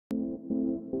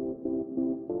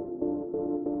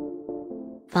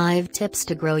5 tips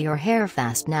to grow your hair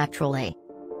fast naturally.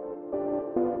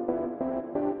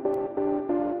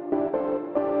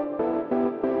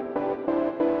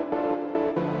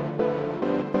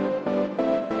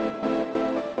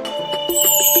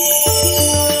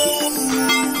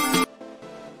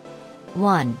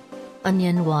 One.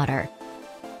 Onion water.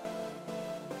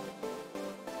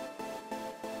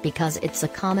 Because it's a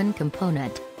common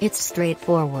component, it's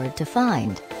straightforward to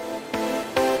find.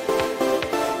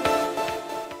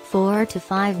 4 to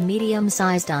 5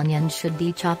 medium-sized onions should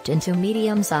be chopped into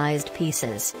medium-sized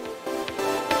pieces.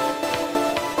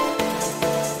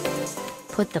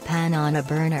 Put the pan on a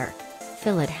burner.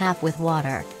 Fill it half with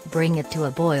water, bring it to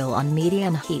a boil on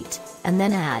medium heat, and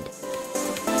then add.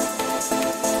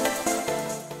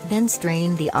 Then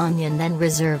strain the onion, then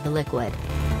reserve the liquid.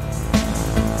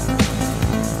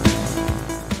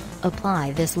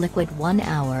 Apply this liquid 1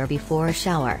 hour before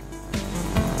shower.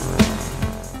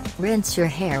 Rinse your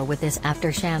hair with this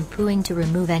after shampooing to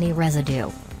remove any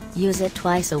residue. Use it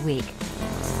twice a week.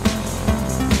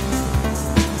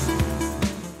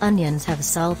 Onions have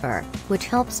sulfur, which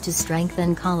helps to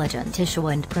strengthen collagen tissue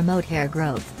and promote hair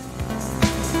growth.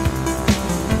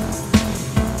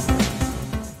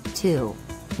 2.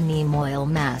 Neem Oil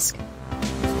Mask.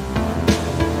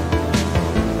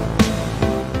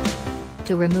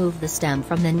 To remove the stem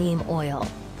from the neem oil,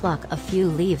 pluck a few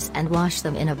leaves and wash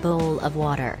them in a bowl of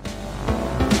water.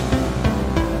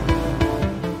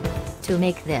 To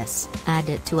make this, add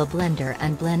it to a blender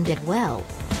and blend it well.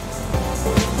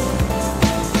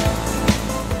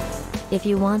 If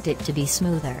you want it to be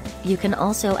smoother, you can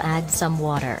also add some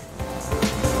water.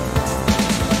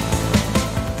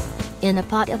 In a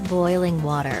pot of boiling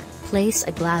water, place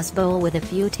a glass bowl with a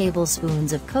few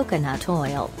tablespoons of coconut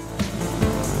oil.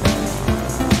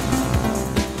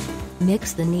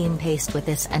 Mix the neem paste with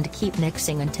this and keep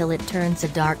mixing until it turns a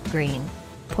dark green.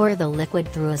 Pour the liquid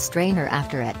through a strainer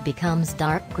after it becomes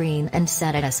dark green and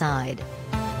set it aside.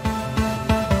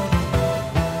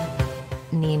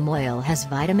 Neem oil has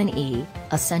vitamin E,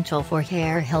 essential for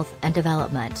hair health and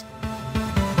development.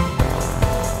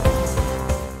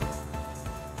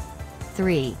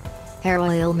 3. Hair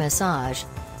oil massage.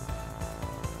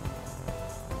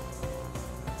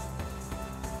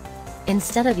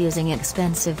 Instead of using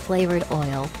expensive flavored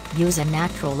oil, use a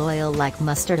natural oil like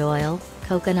mustard oil,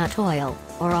 coconut oil,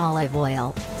 or olive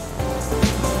oil.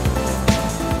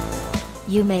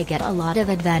 You may get a lot of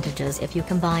advantages if you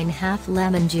combine half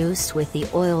lemon juice with the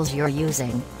oils you're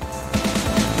using.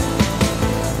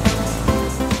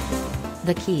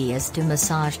 The key is to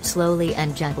massage slowly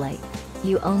and gently.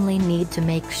 You only need to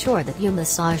make sure that you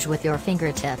massage with your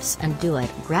fingertips and do it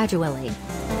gradually.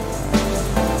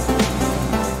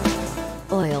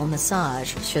 Oil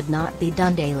massage should not be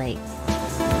done daily.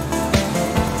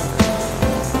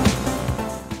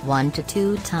 1 to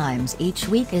 2 times each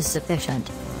week is sufficient.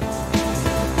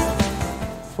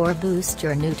 4. Boost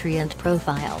your nutrient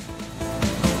profile.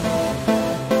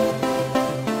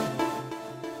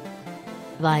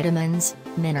 Vitamins,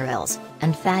 minerals,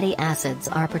 and fatty acids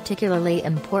are particularly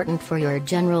important for your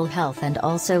general health and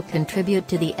also contribute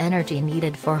to the energy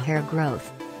needed for hair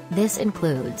growth. This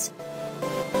includes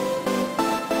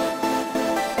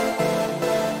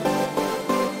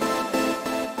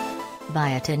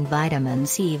biotin, vitamin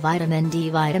C, vitamin D,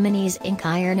 vitamin E, zinc,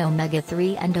 iron,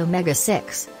 omega-3 and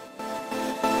omega-6.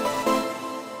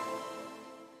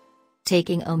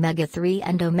 Taking omega-3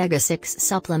 and omega-6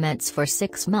 supplements for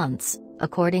 6 months,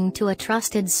 according to a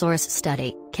trusted source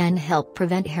study, can help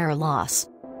prevent hair loss.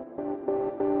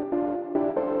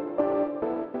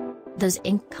 The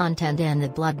zinc content in the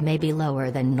blood may be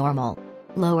lower than normal.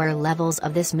 Lower levels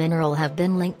of this mineral have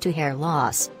been linked to hair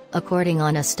loss, according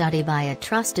on a study by a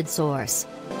trusted source.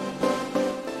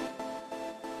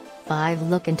 5.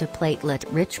 Look into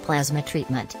platelet-rich plasma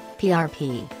treatment,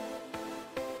 PRP.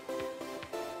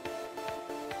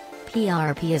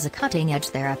 PRP is a cutting-edge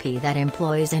therapy that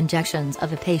employs injections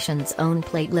of a patient's own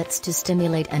platelets to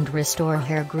stimulate and restore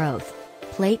hair growth.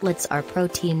 Platelets are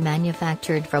protein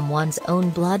manufactured from one's own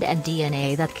blood and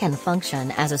DNA that can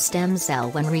function as a stem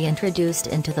cell when reintroduced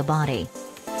into the body.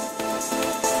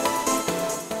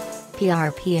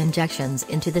 PRP injections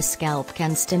into the scalp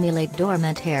can stimulate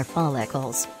dormant hair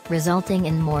follicles, resulting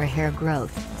in more hair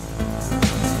growth.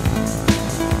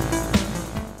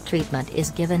 Treatment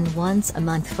is given once a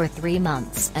month for 3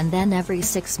 months and then every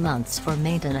 6 months for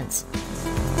maintenance.